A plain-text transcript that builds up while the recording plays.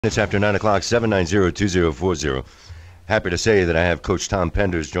It's after 9 o'clock, 790-2040. Happy to say that I have Coach Tom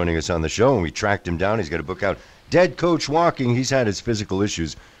Penders joining us on the show, and we tracked him down. He's got a book out, Dead Coach Walking. He's had his physical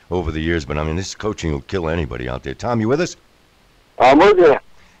issues over the years, but, I mean, this coaching will kill anybody out there. Tom, you with us? I'm with you.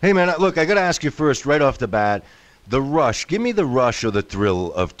 Hey, man, look, I got to ask you first, right off the bat, the rush. Give me the rush or the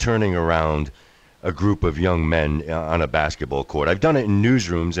thrill of turning around a group of young men on a basketball court. I've done it in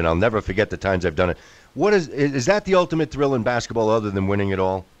newsrooms, and I'll never forget the times I've done it. What is that the ultimate thrill in basketball other than winning it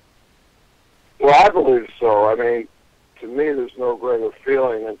all? Well, I believe so. I mean, to me, there's no greater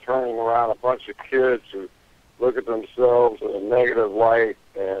feeling than turning around a bunch of kids who look at themselves in a negative light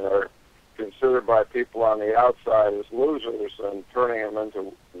and are considered by people on the outside as losers and turning them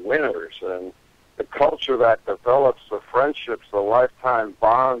into winners. And the culture that develops, the friendships, the lifetime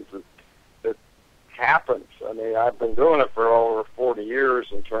bonds that happens. I mean, I've been doing it for over 40 years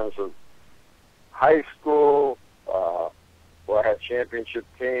in terms of high school, where I had championship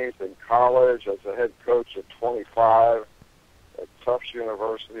teams, in college as a head coach at 25 at Tufts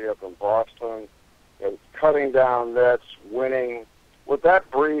University up in Boston, and cutting down nets, winning. What that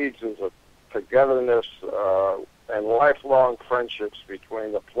breeds is a togetherness and lifelong friendships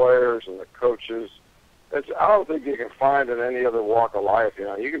between the players and the coaches. I don't think you can find in any other walk of life. You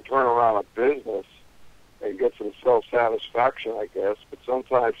know, you can turn around a business and get some self-satisfaction, I guess, but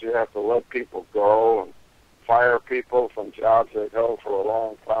sometimes you have to let people go and fire people from jobs they've held for a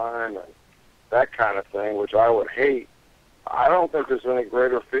long time and that kind of thing, which I would hate. I don't think there's any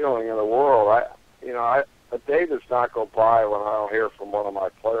greater feeling in the world. A day does not go by when I don't hear from one of my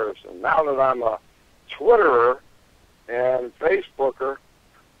players. And now that I'm a Twitterer and Facebooker,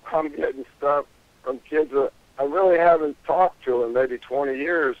 I'm getting stuff from kids that I really haven't talked to in maybe 20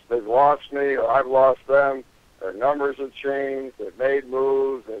 years. They've lost me or I've lost them. Their numbers have changed. They've made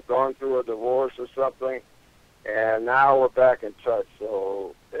moves. They've gone through a divorce or something. And now we're back in touch.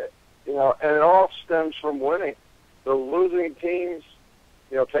 So, and it all stems from winning. The losing teams,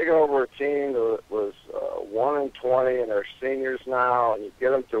 taking over a team that was 1-20 and they're seniors now, and you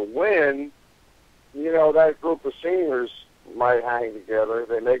get them to win, that group of seniors might hang together.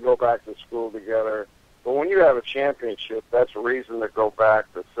 They may go back to school together. But when you have a championship, that's a reason to go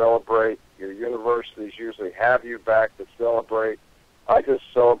back to celebrate. Your universities usually have you back to celebrate. I just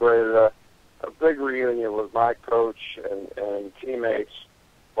celebrated a big reunion with my coach and teammates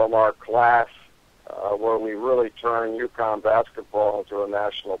from our class where we really turned UConn basketball into a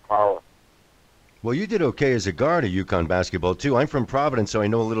national power. Well, you did okay as a guard at UConn basketball, too. I'm from Providence, so I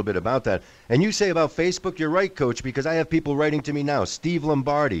know a little bit about that. And you say about Facebook, you're right, Coach, because I have people writing to me now. Steve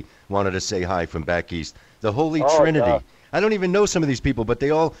Lombardi wanted to say hi from back east. The Holy Trinity. God. I don't even know some of these people, but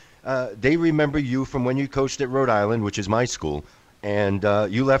they remember you from when you coached at Rhode Island, which is my school. And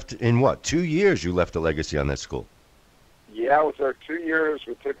you left in what, 2 years you left a legacy on that school? Yeah, I was there 2 years.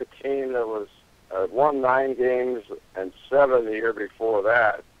 We took a team that was won 9 games and 7 the year before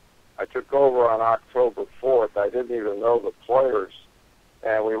that. I took over on October 4th. I didn't even know the players.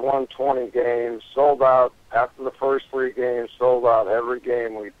 And we won 20 games, sold out after the first 3 games, sold out every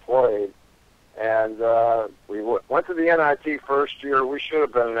game we played. And we went to the NIT first year. We should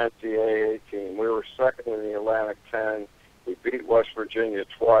have been an NCAA team. We were second in the Atlantic 10. We beat West Virginia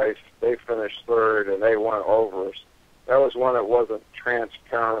twice. They finished third, and they went over us. That was when it wasn't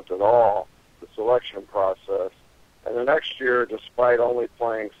transparent at all, the selection process. And the next year, despite only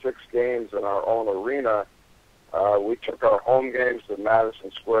playing 6 games in our own arena, we took our home games to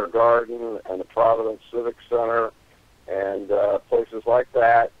Madison Square Garden and the Providence Civic Center and places like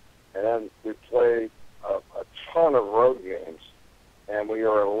that. And then we played a ton of road games. And we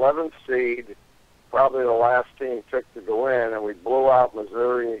were 11th seed, probably the last team picked to go in, and we blew out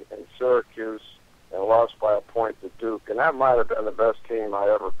Missouri and Syracuse and lost by a point to Duke. And that might have been the best team I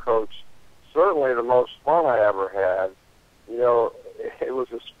ever coached. Certainly the most fun I ever had. It was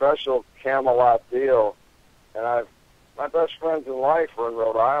a special Camelot deal. And my best friends in life were in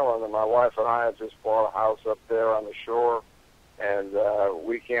Rhode Island, and my wife and I had just bought a house up there on the shore, and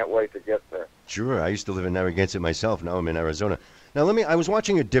we can't wait to get there. Sure. I used to live in Narragansett myself. Now I'm in Arizona. Now, I was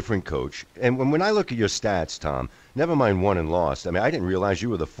watching a different coach, and when I look at your stats, Tom, never mind won and lost, I mean, I didn't realize you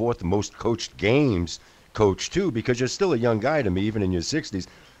were the 4th most coached games coach, too, because you're still a young guy to me, even in your 60s.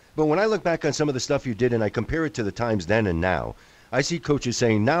 But when I look back on some of the stuff you did and I compare it to the times then and now, I see coaches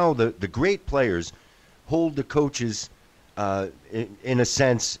saying now the great players hold the coaches, in a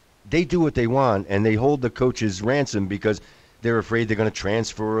sense, they do what they want, and they hold the coaches ransom because they're afraid they're going to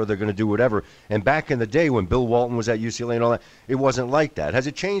transfer or they're going to do whatever. And back in the day when Bill Walton was at UCLA and all that, it wasn't like that. Has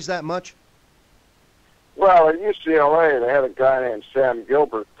it changed that much? Well, at UCLA, they had a guy named Sam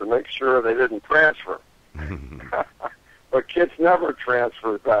Gilbert to make sure they didn't transfer. but kids never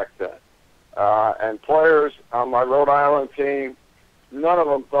transferred back then. And players on my Rhode Island team, none of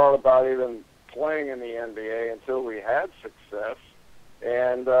them thought about even playing in the NBA until we had success.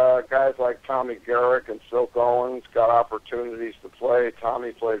 And guys like Tommy Garrick and Silk Owens got opportunities to play.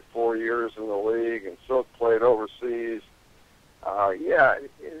 Tommy played 4 years in the league, and Silk played overseas. Yeah,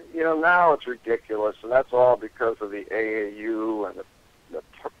 now it's ridiculous, and that's all because of the AAU and the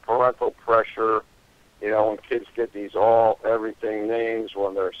parental pressure. When kids get these everything names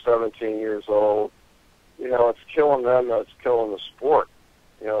when they're 17 years old, it's killing them, it's killing the sport.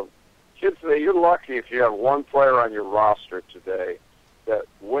 Kids today, you're lucky if you have one player on your roster today that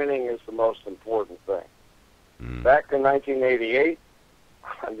winning is the most important thing. Back in 1988,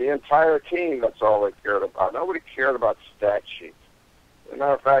 the entire team, that's all they cared about. Nobody cared about stat sheets. As a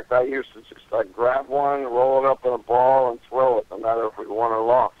matter of fact, I used to just grab one, roll it up in a ball, and throw it, no matter if we won or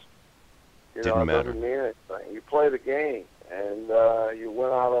lost. Didn't matter. It doesn't mean anything. You play the game, and you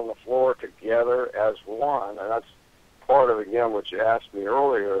went out on the floor together as one, and that's part of, again, what you asked me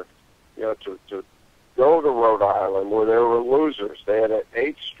earlier, to go to Rhode Island where they were losers. They had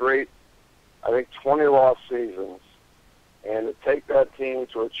 8 straight, I think, 20-loss seasons, and to take that team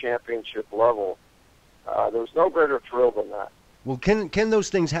to a championship level, there's no greater thrill than that. Well, can those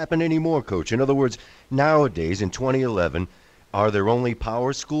things happen anymore, Coach? In other words, nowadays, in 2011, are there only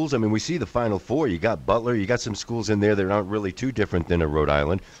power schools? I mean, we see the Final Four. You got Butler. You got some schools in there that aren't really too different than a Rhode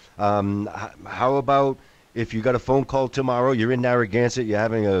Island. How about if you got a phone call tomorrow, you're in Narragansett, you're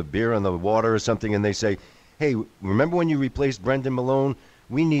having a beer on the water or something, and they say, hey, remember when you replaced Brendan Malone?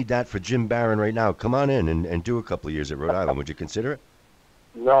 We need that for Jim Barron right now. Come on in and do a couple of years at Rhode Island. Would you consider it?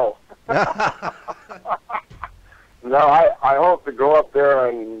 No. No, I hope to go up there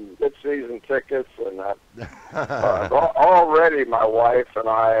and get season tickets. And already my wife and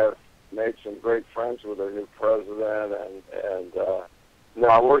I have made some great friends with the new president. And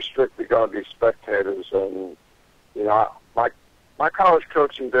no, we're strictly going to be spectators. And, my college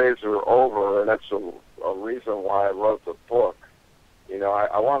coaching days are over, and that's a reason why I wrote the book.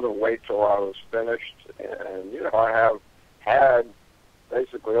 I wanted to wait till I was finished. And, I have had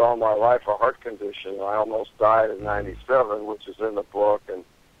basically all my life a heart condition. I almost died in 97, which is in the book, and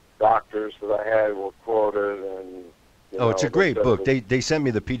doctors that I had were quoted. And it's a great book. They sent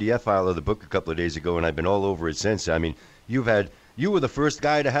me the PDF file of the book a couple of days ago, and I've been all over it since. I mean, you were the first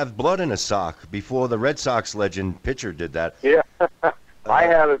guy to have blood in a sock before the Red Sox legend pitcher did that. Yeah, I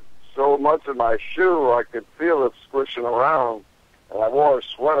had it so much in my shoe I could feel it squishing around, and I wore a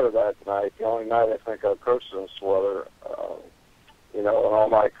sweater that night. The only night I think I coached in a sweater. In all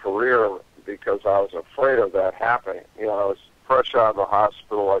my career, because I was afraid of that happening. I was fresh out of the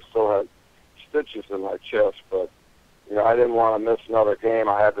hospital. I still had stitches in my chest, but, I didn't want to miss another game.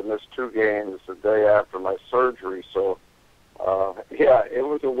 I had to miss 2 games the day after my surgery. So, it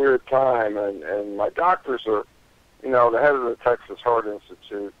was a weird time. And my doctors are, the head of the Texas Heart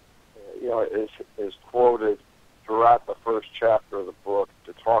Institute, is quoted throughout the first chapter of the book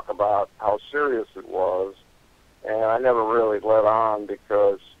to talk about how serious it was. And I never really let on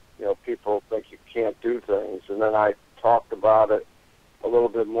because, people think you can't do things. And then I talked about it a little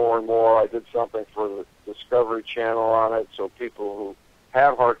bit more and more. I did something for the Discovery Channel on it so people who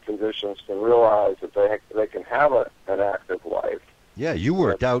have heart conditions can realize that they can have an active life. Yeah, you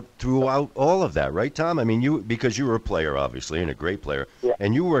worked out throughout all of that, right, Tom? I mean, because you were a player, obviously, and a great player. Yeah.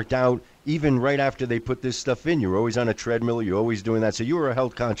 And you worked out even right after they put this stuff in. You were always on a treadmill. You're always doing that. So you were a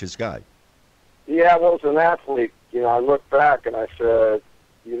health-conscious guy. Yeah, well, as an athlete, I look back and I said,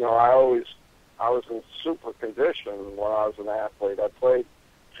 I was in super condition when I was an athlete. I played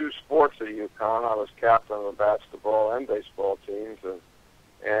 2 sports at UConn. I was captain of the basketball and baseball teams,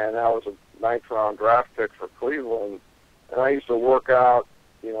 and I was a 9th-round draft pick for Cleveland. And I used to work out,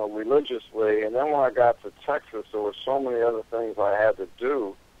 religiously. And then when I got to Texas, there were so many other things I had to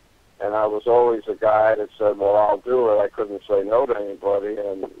do. And I was always a guy that said, well, I'll do it. I couldn't say no to anybody.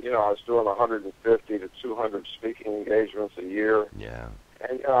 And, I was doing 150 to 200 speaking engagements a year. Yeah.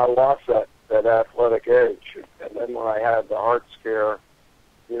 And, I lost that athletic edge. And then when I had the heart scare,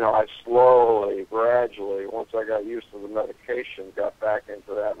 I slowly, gradually, once I got used to the medication, got back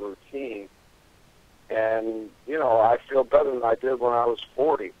into that routine. And, I feel better than I did when I was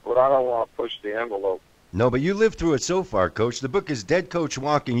 40. But I don't want to push the envelope. No, but you lived through it so far, Coach. The book is Dead Coach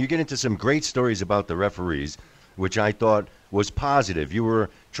Walking. You get into some great stories about the referees, which I thought was positive. You were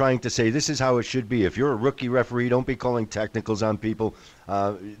trying to say this is how it should be. If you're a rookie referee, don't be calling technicals on people.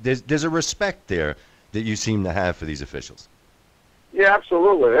 There's a respect there that you seem to have for these officials. Yeah,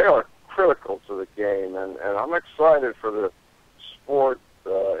 absolutely. They are critical to the game, and I'm excited for the sport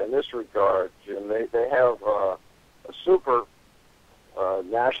in this regard, Jim. They have a super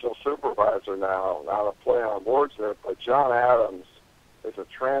national supervisor now to play on boards there. But John Adams is a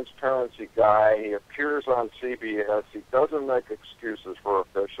transparency guy. He appears on CBS. He doesn't make excuses for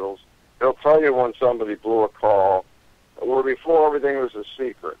officials. He'll tell you when somebody blew a call, where before everything was a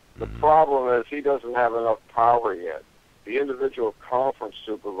secret. The problem is he doesn't have enough power yet. The individual conference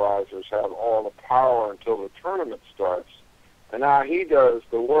supervisors have all the power until the tournament starts. And now he does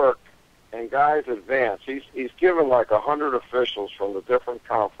the work, and guys advance. He's given like 100 officials from the different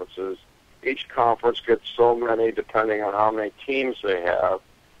conferences. Each conference gets so many depending on how many teams they have.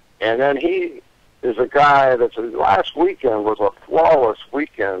 And then he is a guy that's, last weekend was a flawless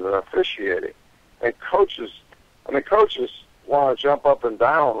weekend in officiating. And coaches want to jump up and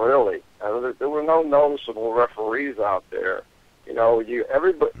down, really. There were no noticeable referees out there. You know,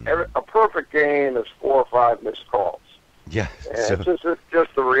 a perfect game is 4 or 5 missed calls. Yeah. And it's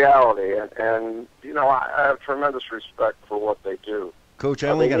just the reality. And you know, I have tremendous respect for what they do. Coach, I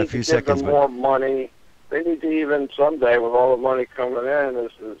only got a few seconds. Give them more money. They need to even someday, with all the money coming in,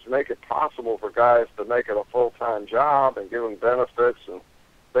 is make it possible for guys to make it a full-time job and give them benefits and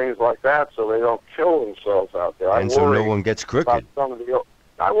things like that, so they don't kill themselves out there. And so no one gets crooked.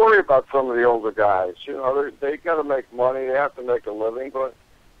 I worry about some of the older guys. You know, they got to make money. They have to make a living. But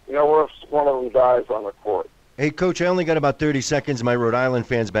you know, what if one of them dies on the court? Hey, Coach, I only got about 30 seconds. My Rhode Island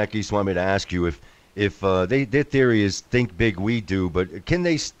fans back east want me to ask you if their theory is think big, we do. But can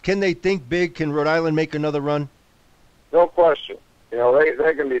they think big? Can Rhode Island make another run? No question. You know,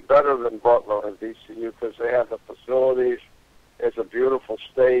 they can be better than Butler and VCU because they have the facilities. It's a beautiful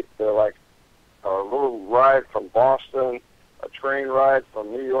state. They're like a little ride from Boston, a train ride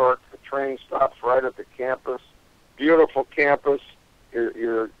from New York. The train stops right at the campus. Beautiful campus.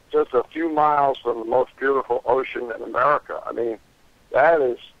 You're just a few miles from the most beautiful ocean in America. I mean, that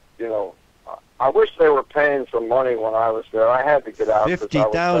is, you know, I wish they were paying some money when I was there. I had to get out.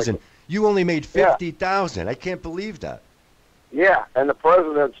 50,000. You only made 50,000. I can't believe that. Yeah, and the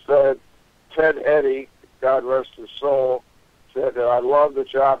president said, Ted Eddy, God rest his soul, said that I love the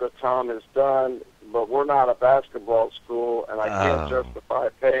job that Tom has done, but we're not a basketball school, and I can't justify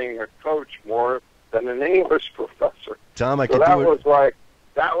paying a coach more than an English professor. Tom,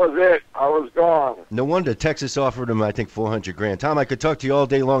 that was it. I was gone. No wonder Texas offered him, I think, $400,000. Tom, I could talk to you all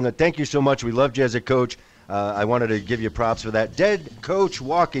day long. Thank you so much. We loved you as a coach. I wanted to give you props for that. Dead Coach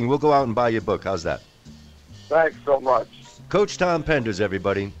Walking. We'll go out and buy your book. How's that? Thanks so much. Coach Tom Penders,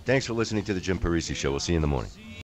 everybody. Thanks for listening to the Jim Parisi Show. We'll see you in the morning.